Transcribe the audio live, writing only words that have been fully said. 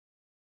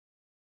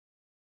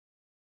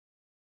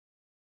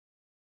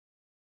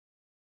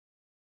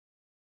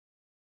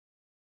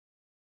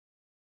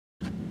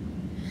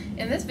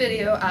In this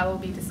video, I will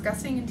be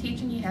discussing and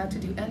teaching you how to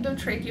do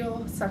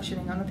endotracheal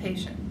suctioning on a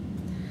patient.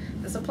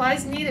 The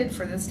supplies needed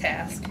for this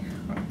task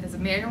is a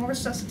manual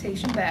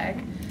resuscitation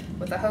bag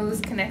with a hose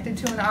connected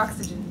to an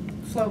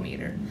oxygen flow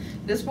meter.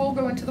 This will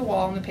go into the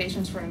wall in the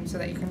patient's room so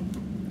that you can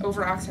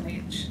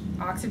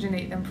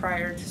oxygenate them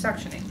prior to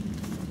suctioning.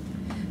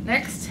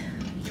 Next,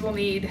 you will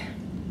need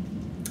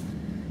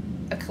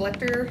a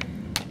collector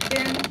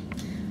pin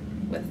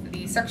with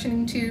the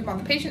suctioning tube on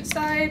the patient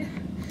side,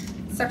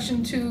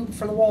 suction tube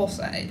for the wall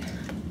side.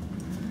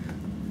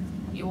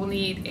 You will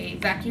need a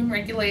vacuum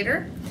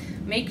regulator.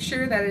 Make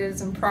sure that it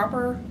is in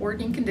proper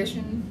working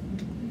condition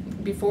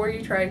before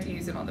you try to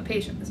use it on the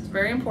patient. This is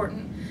very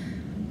important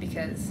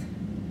because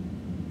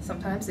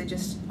sometimes they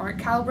just aren't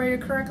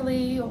calibrated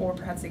correctly, or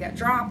perhaps they got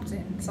dropped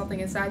and something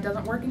inside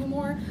doesn't work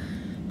anymore.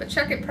 But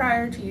check it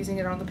prior to using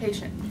it on the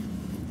patient.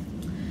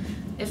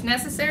 If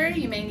necessary,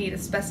 you may need a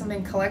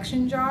specimen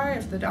collection jar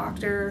if the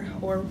doctor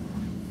or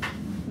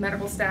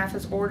medical staff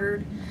has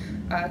ordered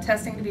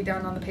testing to be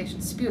done on the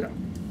patient's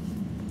sputum.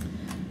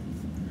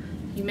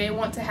 You may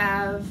want to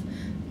have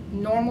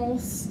normal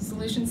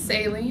solution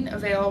saline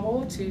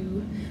available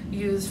to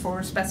use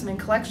for specimen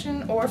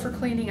collection or for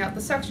cleaning out the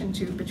suction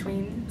tube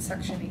between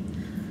suctioning.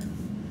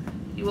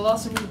 You will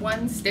also need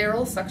one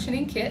sterile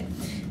suctioning kit.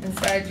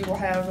 Inside you will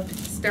have a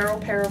sterile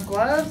pair of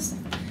gloves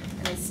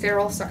and a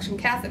sterile suction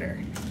catheter.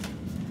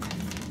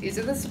 These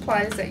are the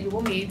supplies that you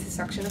will need to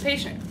suction a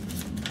patient.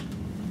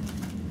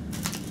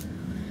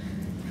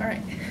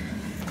 Alright.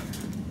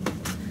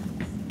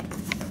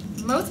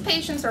 Most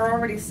patients are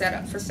already set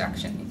up for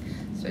suctioning,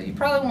 so you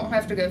probably won't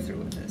have to go through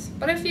with this.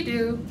 But if you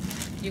do,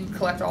 you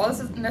collect all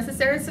the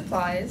necessary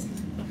supplies,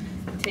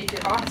 take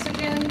your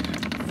oxygen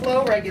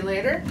flow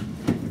regulator,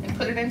 and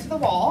put it into the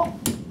wall.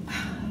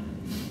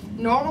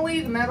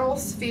 Normally the metal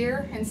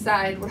sphere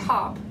inside would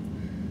hop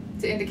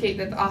to indicate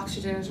that the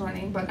oxygen is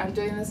running, but I'm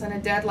doing this in a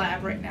dead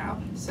lab right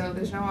now, so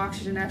there's no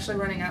oxygen actually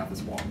running out of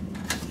this wall.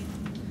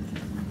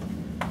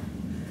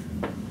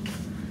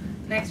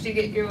 Next, you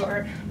get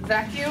your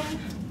vacuum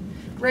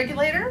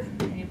regulator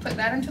and you put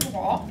that into the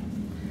wall.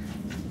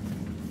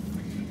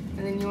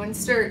 And then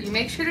you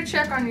make sure to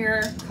check on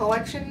your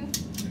collection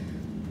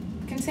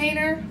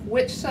container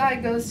which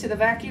side goes to the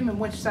vacuum and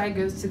which side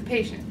goes to the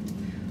patient.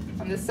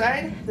 On this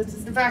side, this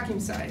is the vacuum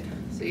side,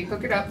 so you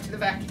hook it up to the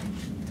vacuum.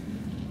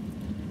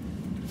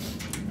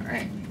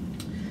 Alright.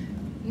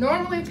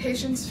 Normally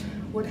patients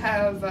would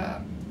have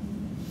a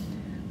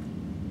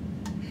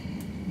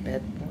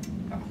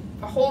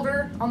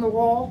holder on the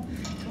wall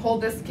to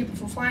hold this to keep it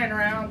from flying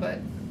around, but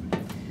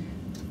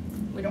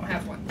we don't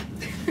have one.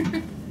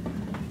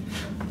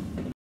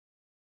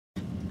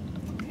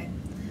 Okay.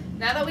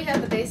 Now that we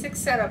have the basic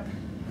setup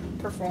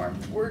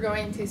performed, we're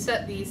going to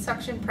set the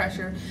suction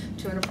pressure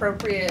to an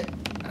appropriate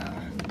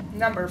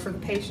number for the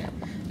patient.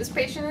 This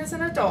patient is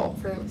an adult,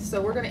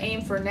 so we're going to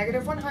aim for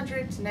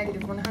 -100 to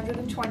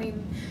 -120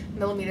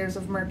 millimeters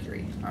of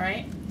mercury. All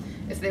right.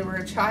 If they were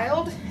a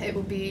child, it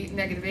would be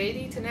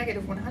 -80 to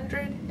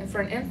 -100, and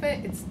for an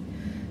infant, it's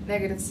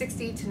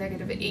 -60 to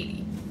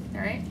 -80.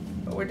 All right.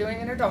 But we're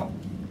doing an adult.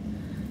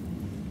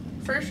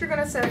 First, you're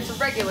going to set it to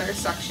regular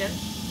suction.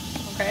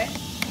 Okay.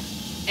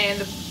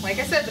 And like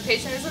I said, the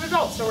patient is an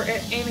adult, so we're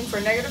aiming for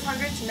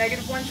 -100 to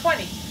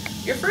 -120.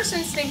 Your first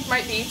instinct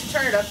might be to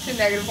turn it up to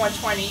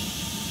 -120,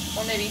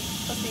 or maybe,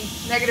 let's see,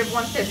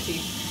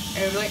 -150.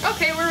 And we'll be like,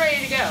 okay, we're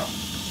ready to go.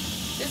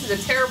 This is a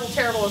terrible,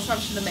 terrible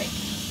assumption to make,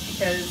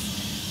 because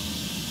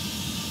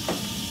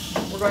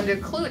we're going to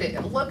occlude it.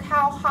 And look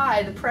how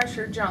high the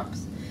pressure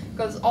jumps. It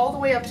goes all the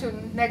way up to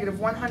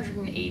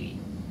 -180.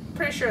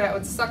 Pretty sure that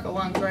would suck the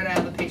lungs right out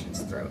of the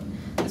patient's throat.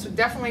 This would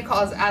definitely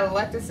cause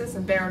atelectasis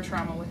and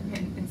barotrauma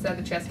inside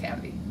the chest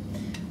cavity.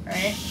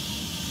 Alright?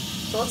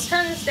 So let's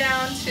turn this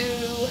down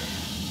to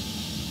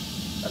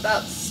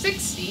about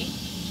 60.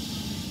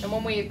 And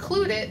when we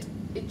occlude it,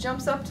 it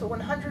jumps up to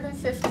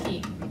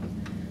 115.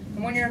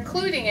 And when you're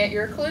occluding it,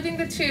 you're occluding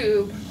the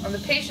tube on the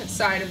patient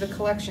side of the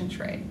collection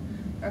tray.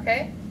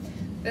 Okay?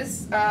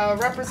 This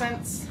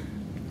represents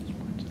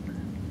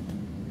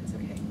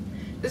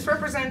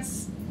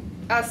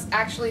us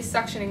actually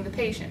suctioning the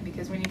patient,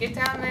 because when you get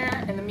down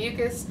there and the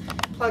mucus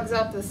plugs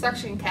up the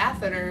suction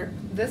catheter,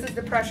 this is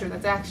the pressure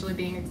that's actually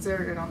being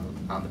exerted on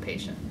the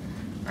patient.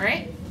 All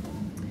right?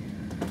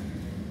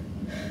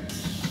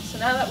 So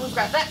now that we've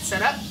got that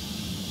set up,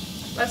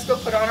 let's go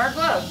put on our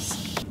gloves.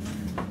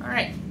 All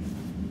right.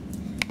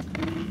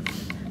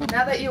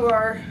 Now that you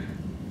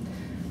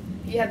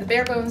have the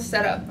bare bones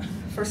set up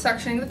for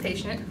suctioning the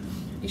patient,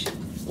 you should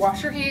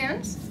wash your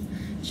hands,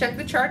 check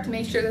the chart to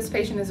make sure this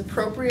patient is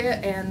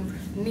appropriate and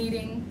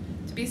needing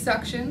to be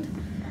suctioned.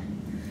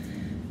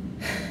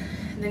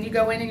 And then you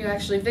go in and you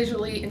actually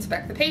visually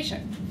inspect the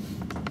patient.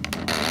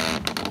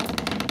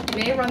 You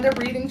may run their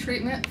breathing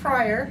treatment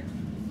prior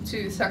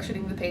to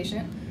suctioning the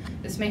patient.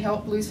 This may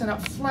help loosen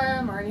up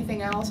phlegm or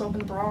anything else, open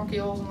the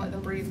bronchioles and let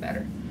them breathe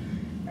better.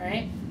 All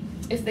right?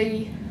 If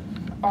they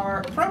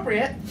are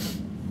appropriate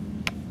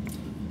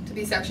to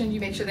be suctioned, you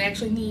make sure they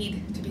actually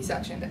need to be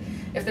suctioned.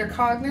 If they're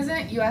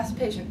cognizant, you ask the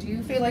patient, do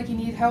you feel like you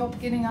need help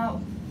getting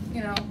out,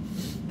 you know,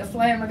 the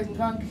phlegm or the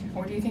gunk,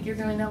 or do you think you're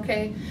doing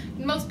okay?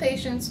 Most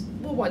patients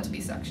will want to be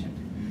suctioned.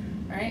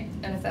 All right,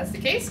 and if that's the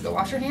case, go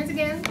wash your hands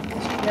again.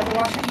 You never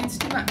wash your hands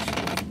too much.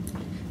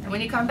 And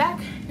when you come back,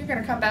 you're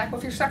going to come back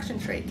with your suction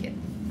tray kit.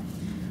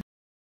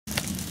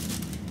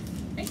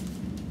 Okay.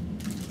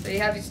 So you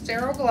have your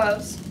sterile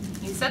gloves.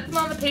 You set them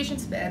on the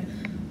patient's bed,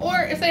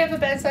 or if they have a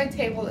bedside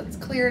table that's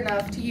clear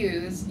enough to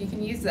use, you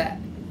can use that,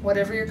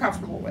 whatever you're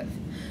comfortable with.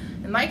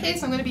 In my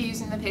case, I'm going to be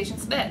using the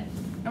patient's bed.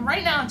 And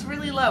right now it's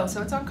really low,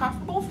 so it's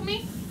uncomfortable for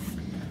me.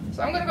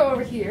 So I'm going to go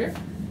over here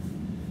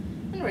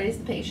and raise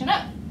the patient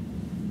up.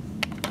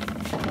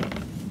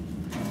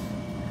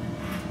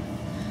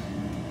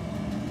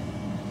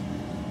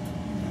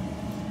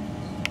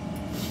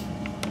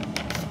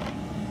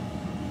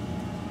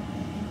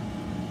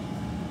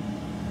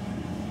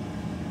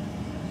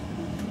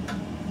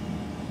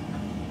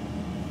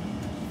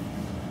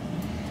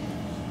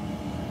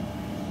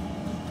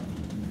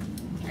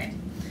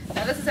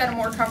 Now this is at a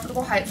more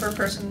comfortable height for a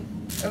person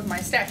of my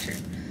stature.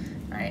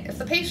 All right. If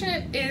the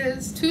patient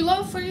is too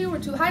low for you or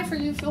too high for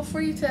you, feel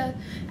free to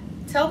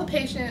tell the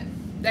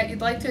patient that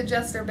you'd like to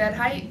adjust their bed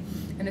height,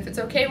 and if it's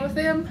okay with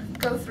them,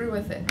 go through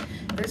with it.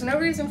 There's no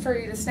reason for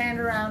you to stand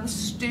around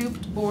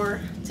stooped or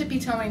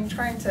tippy-toeing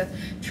trying to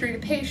treat a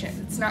patient.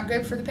 It's not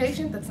good for the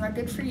patient, that's not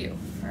good for you.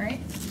 All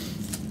right.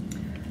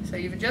 So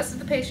you've adjusted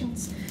the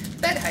patient's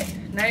bed height.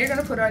 Now you're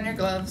going to put on your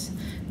gloves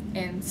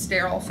in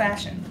sterile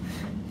fashion.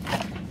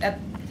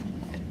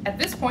 At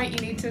this point,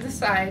 you need to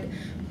decide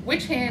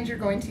which hand you're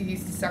going to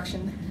use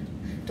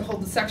to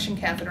hold the suction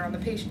catheter on the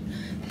patient,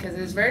 because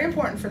it is very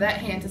important for that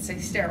hand to stay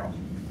sterile,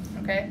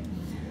 okay?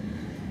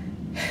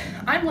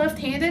 I'm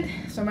left-handed,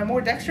 so my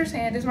more dexterous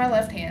hand is my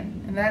left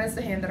hand, and that is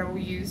the hand that I will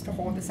use to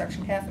hold the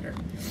suction catheter.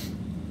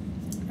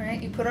 All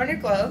right, you put on your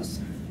gloves.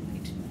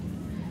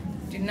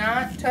 Do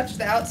not touch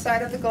the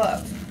outside of the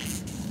glove.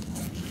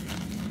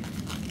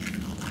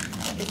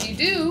 If you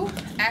do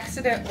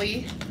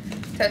accidentally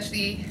touch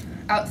the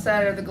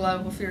outside of the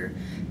glove with your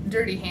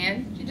dirty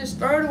hand, you just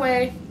throw it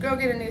away, go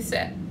get a new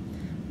set.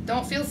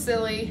 Don't feel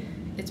silly.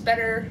 It's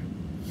better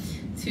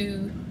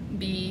to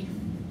be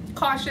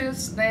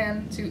cautious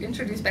than to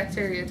introduce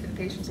bacteria to the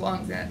patient's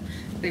lungs that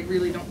they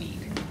really don't need.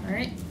 All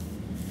right?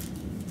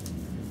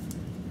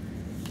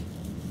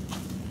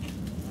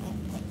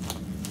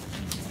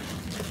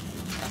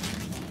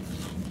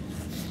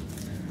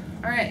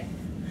 All right.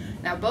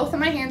 Now both of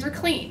my hands are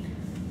clean.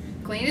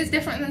 Clean is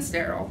different than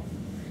sterile,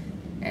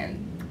 and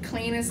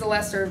clean is the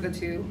lesser of the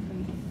two,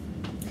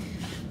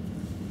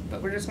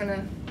 but we're just going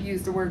to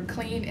use the word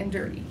clean and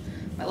dirty.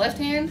 My left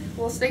hand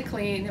will stay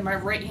clean, and my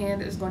right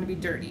hand is going to be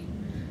dirty,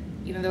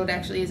 even though it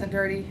actually isn't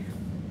dirty,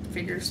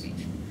 figure of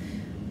speech.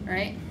 All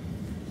right,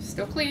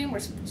 still clean, we're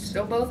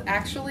still both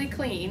actually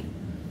clean.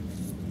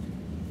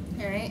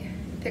 All right,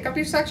 pick up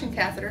your suction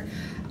catheter.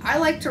 I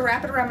like to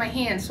wrap it around my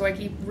hand so I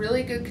keep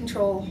really good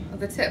control of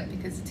the tip,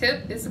 because the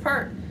tip is the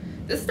part.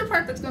 This is the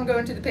part that's going to go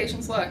into the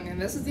patient's lung,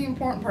 and this is the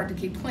important part to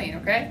keep clean,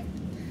 okay?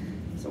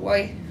 So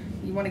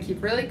you want to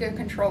keep really good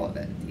control of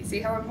it. Do you see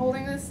how I'm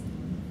holding this?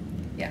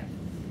 Yeah.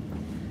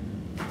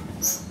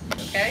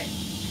 Okay?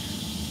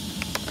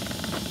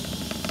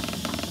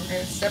 We're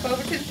going to step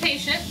over to the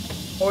patient,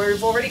 or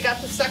we've already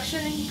got the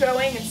suction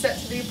going and set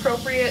to the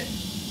appropriate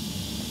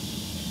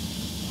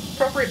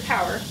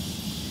power.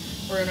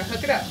 We're going to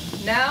hook it up.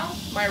 Now,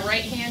 my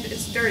right hand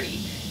is dirty.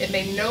 It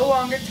may no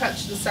longer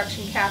touch the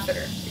suction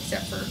catheter,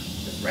 except for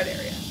this red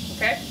area,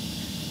 okay?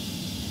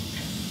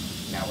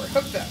 Now we're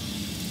hooked up.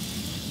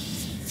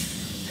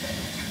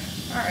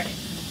 All right.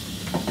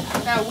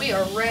 Now we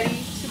are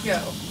ready to go.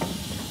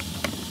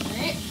 All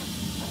right?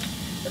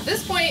 At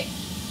this point,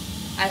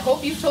 I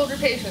hope you've told your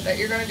patient that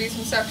you're going to do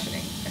some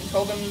suctioning and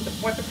told them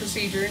what the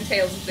procedure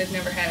entails if they've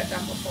never had it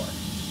done before.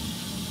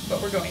 But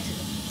we're going to.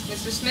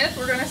 Mr. Smith,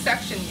 we're going to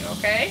suction you,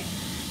 okay?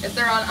 If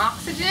they're on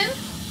oxygen,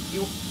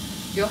 you'll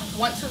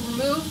want to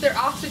remove their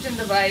oxygen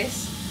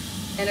device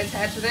and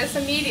attach this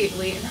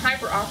immediately and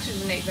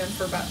hyperoxygenate them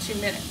for about 2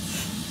 minutes.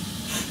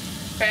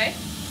 Okay?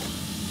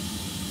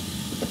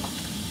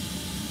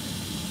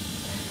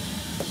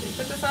 So you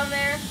put this on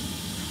there.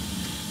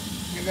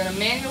 You're going to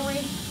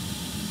manually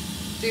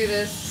do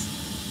this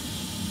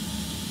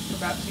for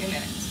about 2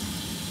 minutes.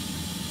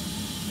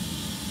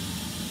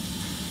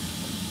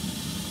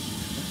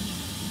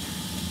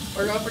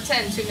 We're going to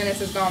pretend 2 minutes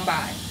has gone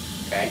by.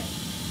 Okay?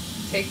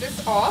 Take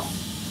this off.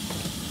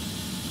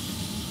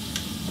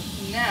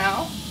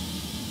 Now,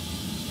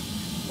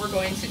 we're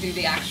going to do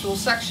the actual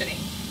suctioning.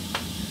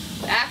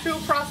 The actual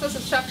process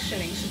of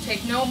suctioning should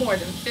take no more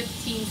than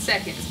 15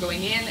 seconds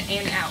going in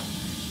and out.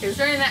 Because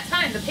during that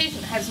time, the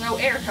patient has no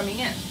air coming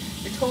in.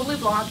 You're totally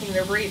blocking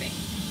their breathing.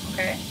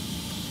 Okay?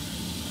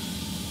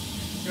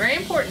 It's very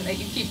important that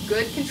you keep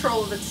good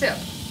control of the tip.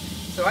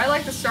 So I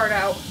like to start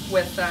out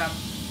with,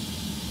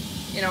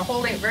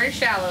 holding it very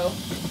shallow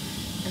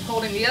and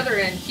holding the other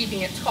end,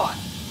 keeping it taut.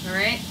 All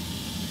right?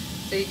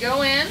 So you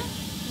go in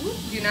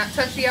Do not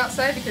touch the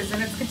outside because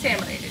then it's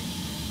contaminated.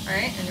 All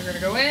right, and you're going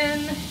to go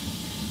in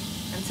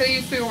until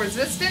you feel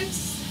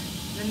resistance,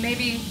 then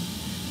maybe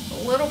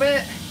a little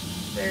bit.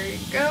 There you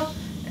go.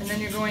 And then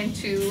you're going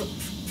to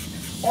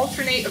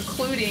alternate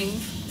occluding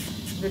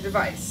the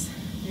device.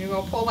 You're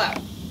going to pull out.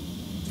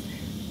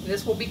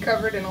 This will be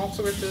covered in all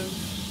sorts of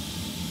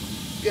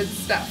good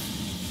stuff.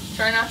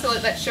 Try not to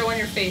let that show on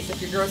your face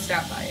if you're grossed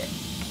out by it.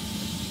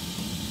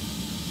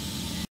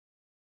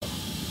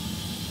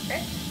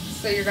 Okay,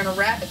 so you're going to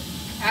wrap it.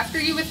 After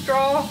you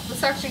withdraw the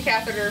suction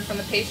catheter from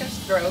the patient's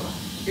throat,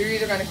 you're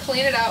either going to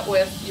clean it out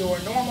with your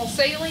normal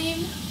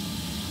saline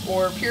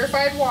or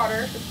purified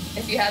water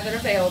if you have it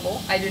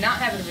available. I do not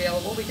have it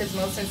available because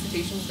most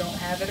institutions don't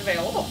have it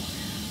available.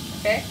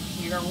 Okay,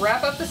 you're going to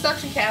wrap up the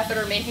suction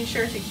catheter, making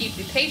sure to keep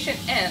the patient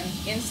end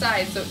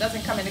inside so it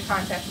doesn't come into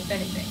contact with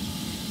anything.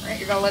 All right,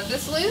 you're going to let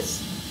this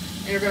loose,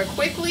 and you're going to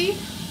quickly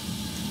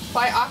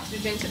apply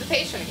oxygen to the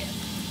patient again.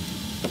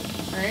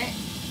 All right,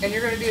 and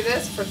you're going to do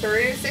this for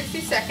 30 to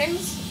 60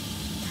 seconds.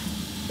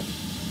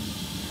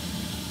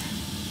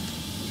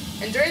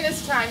 And during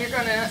this time, you're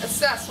going to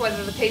assess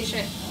whether the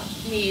patient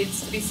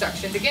needs to be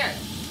suctioned again.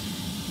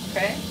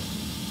 Okay?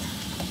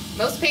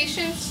 Most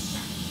patients,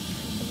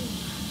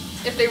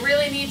 if they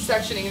really need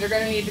suctioning, they're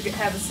going to need to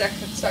have a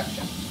second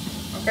suction.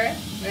 Okay?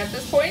 And at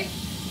this point,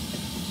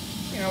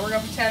 you know, we're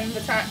going to pretend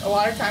a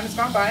lot of time has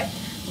gone by.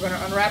 We're going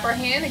to unwrap our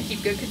hand and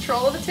keep good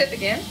control of the tip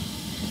again.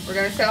 We're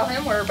going to tell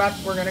him we're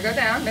going to go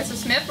down.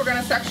 Mrs. Smith, we're going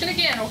to suction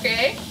again,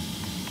 okay?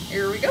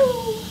 Here we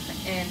go.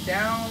 And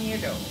down you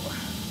go.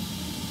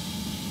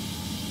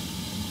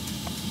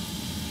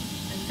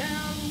 And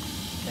down,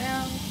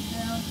 down,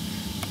 down,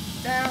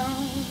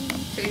 down.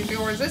 So you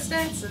feel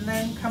resistance, and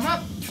then come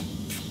up.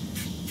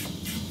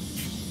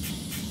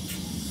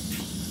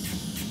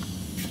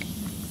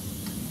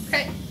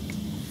 Okay.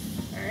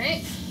 All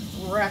right.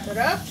 We'll wrap it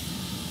up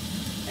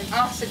and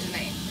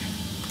oxygenate.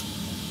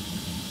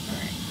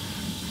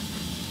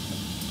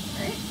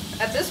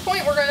 At this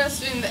point, we're going to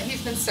assume that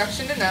he's been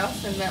suctioned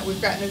enough and that we've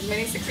gotten as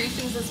many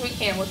secretions as we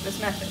can with this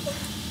method.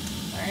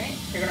 Alright,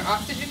 you're going to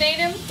oxygenate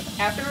him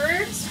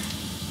afterwards.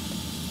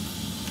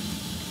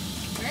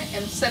 Alright,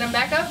 and set him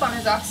back up on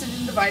his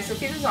oxygen device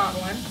if he was on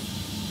one.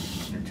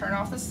 I'm going to turn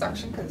off the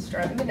suction because it's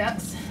driving me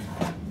nuts.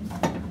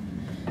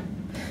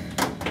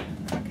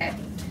 Okay,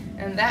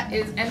 and that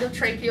is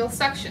endotracheal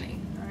suctioning.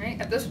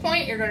 Alright, at this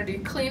point, you're going to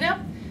do cleanup.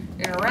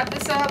 You're going to wrap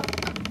this up,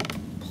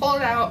 pull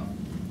it out,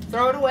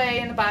 throw it away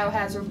in the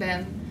biohazard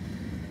bin.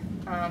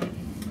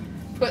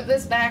 Put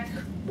this back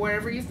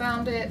wherever you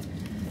found it.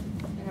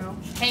 You know,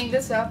 hang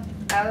this up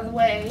out of the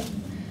way.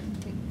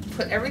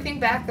 Put everything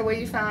back the way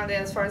you found it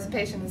as far as the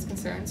patient is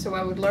concerned. So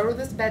I would lower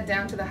this bed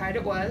down to the height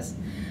it was.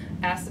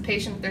 Ask the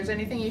patient if there's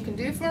anything you can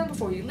do for them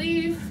before you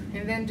leave,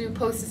 and then do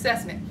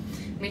post-assessment.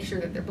 Make sure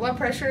that their blood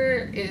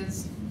pressure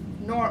is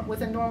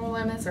within normal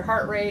limits, their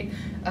heart rate.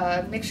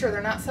 Make sure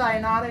they're not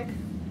cyanotic.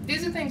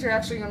 These are things you're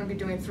actually going to be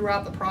doing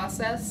throughout the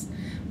process,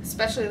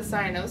 especially the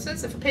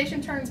cyanosis. If a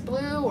patient turns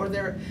blue or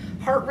their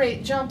heart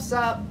rate jumps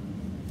up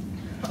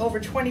over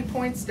 20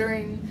 points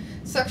during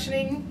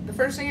suctioning, the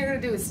first thing you're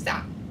going to do is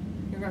stop.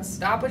 You're going to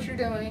stop what you're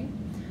doing,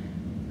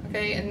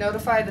 okay, and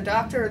notify the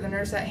doctor or the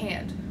nurse at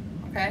hand,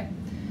 okay?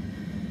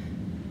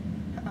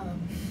 All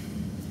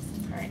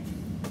right.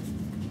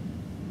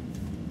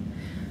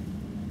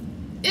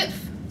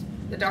 If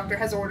the doctor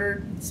has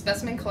ordered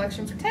specimen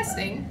collection for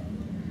testing,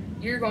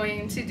 you're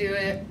going to do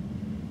it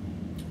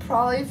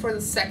probably for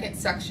the second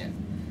suction,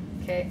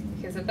 okay?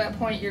 Because at that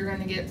point you're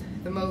going to get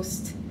the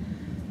most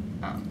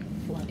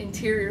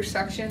interior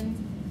suction.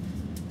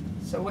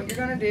 So what you're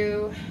going to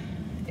do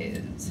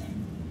is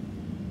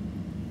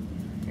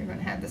you're going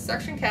to have the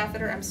suction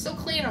catheter. I'm still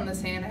clean on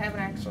this hand. I haven't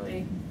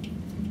actually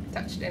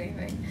touched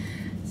anything.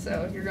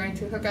 So you're going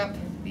to hook up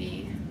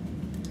the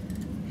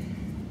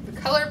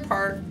colored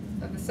part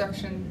of the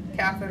suction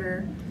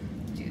catheter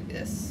to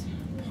this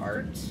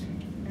part,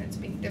 and it's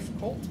being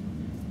difficult.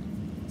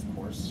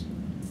 Course.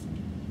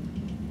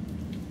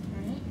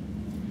 Alright,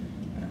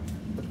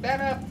 hook that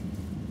up.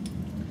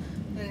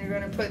 Then you're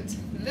going to put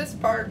this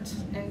part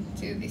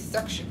into the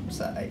suction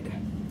side.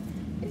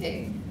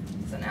 Okay,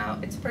 so now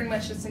it's pretty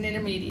much just an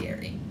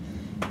intermediary.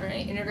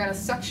 Alright, and you're going to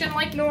suction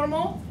like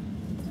normal.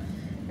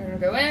 You're going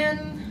to go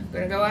in,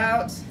 going to go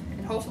out,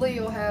 and hopefully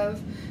you'll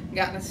have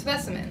gotten a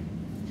specimen.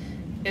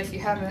 If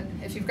you've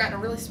gotten a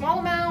really small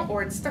amount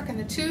or it's stuck in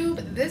the tube,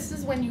 this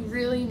is when you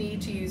really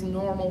need to use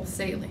normal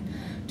saline.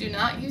 Do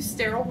not use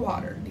sterile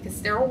water, because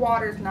sterile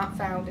water is not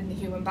found in the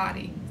human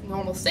body.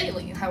 Normal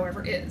saline,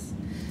 however, is.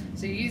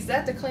 So you use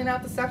that to clean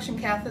out the suction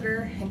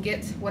catheter and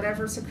get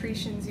whatever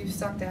secretions you've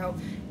sucked out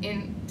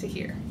into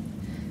here.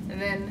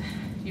 And then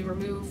you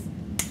remove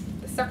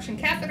the suction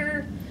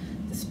catheter,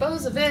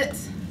 dispose of it,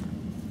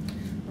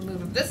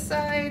 remove this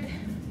side,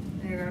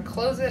 and you're going to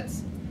close it.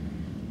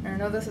 And I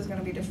know this is going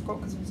to be difficult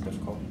because it's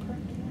difficult in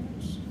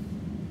practice.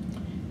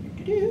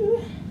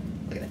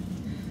 Look at that.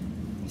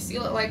 You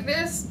seal it like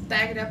this,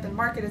 bag it up and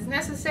mark it as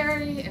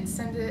necessary, and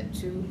send it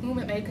to whom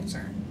it may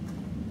concern.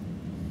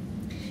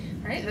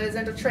 Alright, Alright, that is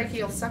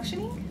endotracheal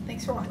suctioning.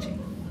 Thanks for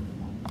watching.